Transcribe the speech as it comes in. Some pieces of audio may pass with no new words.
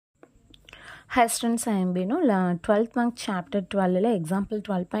Hi students, I am Binu. 12th month chapter 12 example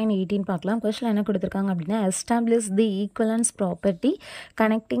 12.18 பார்க்கலாம். question என்ன கொடுத்திருக்காங்க அப்படின்னா establish the equivalence property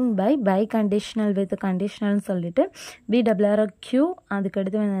connecting by conditional with conditional சொல்லிட்டு BWRQ அதுக்கு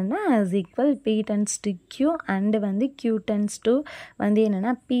அடுத்து என்னன்னா is equal P tends to Q and வந்து Q tends to வந்து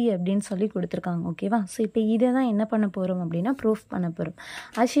என்னன்னா P அப்படின்னு சொல்லி கொடுத்திருக்காங்க. ஓகேவா? ஸோ இப்போ இதை தான் என்ன பண்ண போகிறோம் அப்படின்னா ப்ரூஃப் பண்ண போகிறோம்.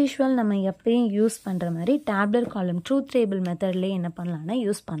 as usual நம்ம எப்பயும் யூஸ் பண்ணுற மாதிரி டேப்லர் காலம் ட்ரூத் டேபிள் மெத்தட்லேயே என்ன பண்ணலாம்னா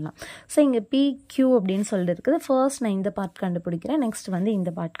யூஸ் பண்ணலாம். ஸோ இங்கே PQ அப்படின்னு சொல்லிட்டு இருக்குது. ஃபர்ஸ்ட் நான் இந்த பார்ட் கண்டுபிடிக்கிறேன், நெக்ஸ்ட் வந்து இந்த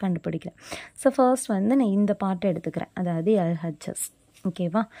பார்ட் கண்டுபிடிக்கிறேன். ஸோ ஃபர்ஸ்ட் வந்து நான் இந்த பார்ட்டை எடுத்துக்கிறேன், அதாவது LHS.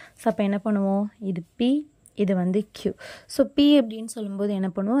 ஓகேவா? ஸோ அப்போ என்ன பண்ணுவோம், இது P, இது வந்து Q. ஸோ P அப்படின்னு சொல்லும்போது என்ன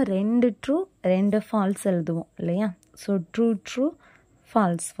பண்ணுவோம், ரெண்டு ட்ரூ ரெண்டு ஃபால்ஸ் எழுதுவோம் இல்லையா? So true true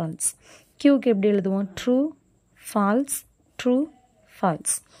falls falls. Qக்கு எப்படி எழுதுவோம், true falls true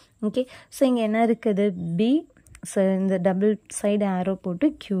falls. Okay, so இங்கே என்ன இருக்குது, B. ஸோ இந்த டபுள் சைடு ஆரோ போட்டு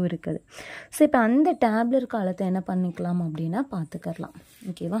Q இருக்குது. ஸோ இப்போ அந்த டேப்லர் காலத்தை என்ன பண்ணிக்கலாம் அப்படின்னா பார்த்துக்கலாம்.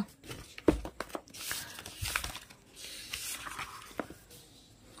 ஓகேவா?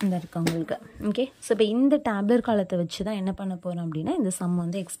 இந்த இருக்கு உங்களுக்கு. ஓகே, ஸோ இப்போ இந்த டேப்லர் காலத்தை வச்சு தான் என்ன பண்ண போகிறோம் அப்படின்னா இந்த சம்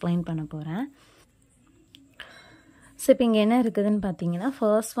வந்து எக்ஸ்பிளைன் பண்ண போகிறேன். ஸோ இப்போ இங்கே என்ன இருக்குதுன்னு பார்த்தீங்கன்னா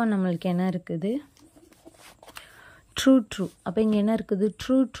ஃபர்ஸ்ட் ஒன் நம்மளுக்கு என்ன இருக்குது, ட்ரூ ட்ரூ. அப்போ இங்கே என்ன இருக்குது,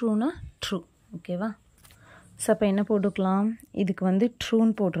 ட்ரூ ட்ரூனா ட்ரூ. ஓகேவா? ஸோ அப்போ என்ன போட்டுக்கலாம், இதுக்கு வந்து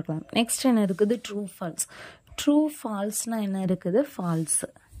ட்ரூன்னு போட்டிருக்கலாம். நெக்ஸ்ட் என்ன இருக்குது, ட்ரூ ஃபால்ஸ். ட்ரூ ஃபால்ஸ்னால் என்ன இருக்குது, ஃபால்ஸு.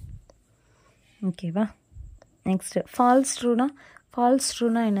 ஓகேவா? நெக்ஸ்ட்டு ஃபால்ஸ்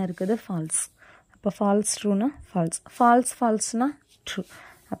ட்ரூனா என்ன இருக்குது, ஃபால்ஸ். அப்போ ஃபால்ஸ் ட்ரூனா ஃபால்ஸ். Falls ஃபால்ஸ்னால் true.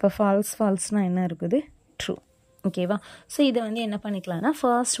 அப்போ ஃபால்ஸ்னால் என்ன இருக்குது, ட்ரூ. ஓகேவா? ஸோ இதை வந்து என்ன பண்ணிக்கலாம்னா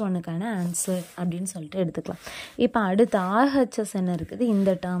ஃபர்ஸ்ட் ஒன்றுக்கான ஆன்சர் அப்படின்னு சொல்லிட்டு எடுத்துக்கலாம். இப்போ அடுத்து RHS என்ன இருக்குது,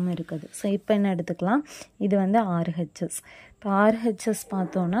 இந்த டேர்ம் இருக்குது. ஸோ இப்போ என்ன எடுத்துக்கலாம், இது வந்து RHS. இப்போ RHS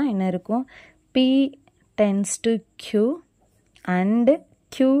பார்த்தோன்னா என்ன இருக்கும், P tends to Q and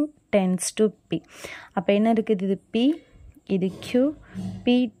Q tends to P. அப்போ என்ன இருக்குது, இது P, இது Q.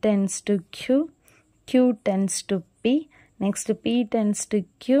 P tends to Q, Q tends to P. Next P tends to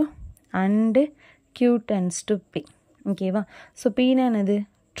Q and Q tends to P. ஓகேவா? ஸோ Pனா என்னது,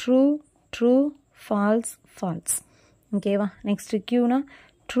 ட்ரூ ட்ரூ ஃபால்ஸ் ஃபால்ஸ். ஓகேவா? Next Qனா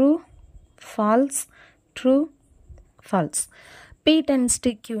true falls true falls. P tends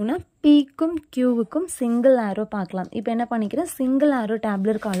to Qனா Pக்கும் Qவுக்கும் single ஆரோ பார்க்கலாம். இப்போ என்ன பண்ணிக்கிறேன், single ஆரோ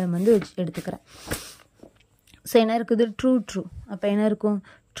டேப்லர் காலம் வந்து எடுத்துக்கிறேன். ஸோ என்ன இருக்குது, ட்ரூ ட்ரூ. அப்போ என்ன இருக்கும்,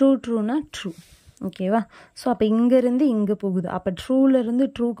 ட்ரூ ட்ரூனா ட்ரூ. ஓகேவா? ஸோ அப்போ இங்கேருந்து இங்கே போகுது. அப்போ ட்ரூலேருந்து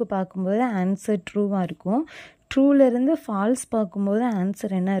ட்ரூக்கு பார்க்கும்போது ஆன்சர் ட்ரூவாக இருக்கும். ட்ரூலேருந்து ஃபால்ஸ் பார்க்கும்போது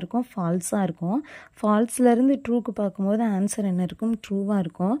ஆன்சர் என்ன இருக்கும், ஃபால்ஸாக இருக்கும். ஃபால்ஸ்லேருந்து ட்ரூக்கு பார்க்கும்போது ஆன்சர் என்ன இருக்கும், ட்ரூவாக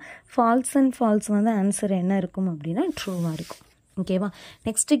இருக்கும். ஃபால்ஸ் அண்ட் ஃபால்ஸ் வந்து ஆன்சர் என்ன இருக்கும் அப்படின்னா ட்ரூவாக இருக்கும். ஓகேவா?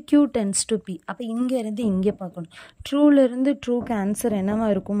 Next Q tends to P. அப்போ இங்கேருந்து இங்கே பார்க்கணும். ட்ரூலேருந்து ட்ரூக்கு ஆன்சர்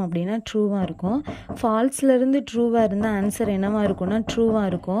என்னவாக இருக்கும் அப்படின்னா ட்ரூவாக இருக்கும். ஃபால்ஸ்லேருந்து ட்ரூவாக இருந்தால் ஆன்சர் என்னவாக இருக்கும்னா ட்ரூவாக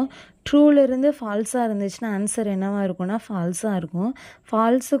இருக்கும். ட்ரூலேருந்து ஃபால்ஸாக இருந்துச்சுன்னா ஆன்சர் என்னவாக இருக்கும்னா ஃபால்ஸாக இருக்கும்.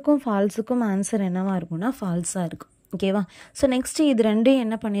 ஃபால்ஸுக்கும் ஆன்சர் என்னவாக இருக்கும்னா ஃபால்ஸாக இருக்கும். ஓகேவா? ஸோ நெக்ஸ்ட்டு இது ரெண்டையும்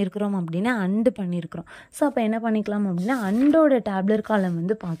என்ன பண்ணியிருக்கிறோம் அப்படின்னா அண்டு பண்ணியிருக்கிறோம். ஸோ அப்போ என்ன பண்ணிக்கலாம் அப்படின்னா அண்டோட டேப்லர் காலம்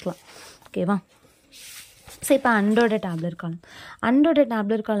வந்து பார்க்கலாம். ஓகேவா? ஸோ இப்போ அண்டோட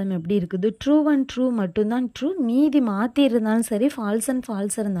டேப்லர் காலம் எப்படி இருக்குது, ட்ரூ அண்ட் ட்ரூ மட்டும்தான் ட்ரூ, மீதி மாற்றி இருந்தாலும் சரி ஃபால்ஸ் அண்ட்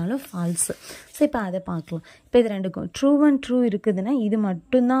ஃபால்ஸ் இருந்தாலும் ஃபால்ஸு. ஸோ இப்போ அதை பார்க்கலாம். இப்போ இது ரெண்டுக்கும் ட்ரூ அண்ட் ட்ரூ இருக்குதுன்னா இது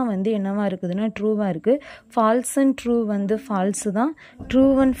மட்டும்தான் வந்து என்னவாக இருக்குதுன்னா ட்ரூவாக இருக்குது. ஃபால்ஸ் அண்ட் ட்ரூ வந்து ஃபால்ஸு தான். ட்ரூ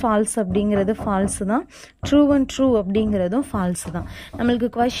அண்ட் ஃபால்ஸ் அப்படிங்கிறது ஃபால்ஸு தான். ட்ரூ அண்ட் ட்ரூ அப்படிங்கிறதும் ஃபால்ஸு தான். நம்மளுக்கு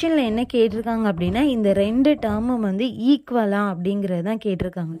கொஷனில் என்ன கேட்டிருக்காங்க அப்படின்னா இந்த ரெண்டு டேர்மும் வந்து ஈக்குவலா அப்படிங்கிறது தான்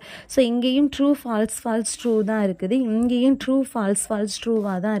கேட்டிருக்காங்க. ஸோ இங்கேயும் ட்ரூ ஃபால்ஸ் ஃபால்ஸ் ட்ரூ தான் இருக்குது, இங்கேயும் ட்ரூ ஃபால்ஸ் ஃபால்ஸ்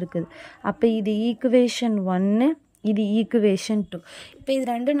ட்ரூவாக தான் இருக்குது. அப்போ இது ஈக்குவேஷன் 1, இது ஈக்குவேஷன் 2. இப்போ இது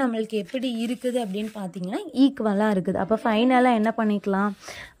ரெண்டும் நம்மளுக்கு எப்படி இருக்குது அப்படின்னு பார்த்தீங்கன்னா ஈக்குவலாக இருக்குது. அப்போ ஃபைனலாக என்ன பண்ணிக்கலாம்,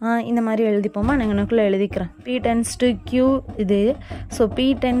 இந்த மாதிரி எழுதிப்போமா, நான் எனக்குள்ளே எழுதிக்கிறேன். P tends to Q இது. So P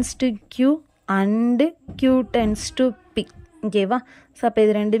tends to Q and Q tends to P. ஓகேவா? ஸோ அப்போ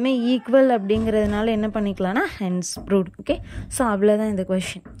இது ரெண்டுமே ஈக்குவல் அப்படிங்கிறதுனால என்ன பண்ணிக்கலாம்னா ஹென்ஸ் ப்ரூவ்ட். ஓகே, ஸோ அவ்வளோதான் இந்த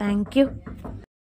கொஷின். தேங்க்யூ.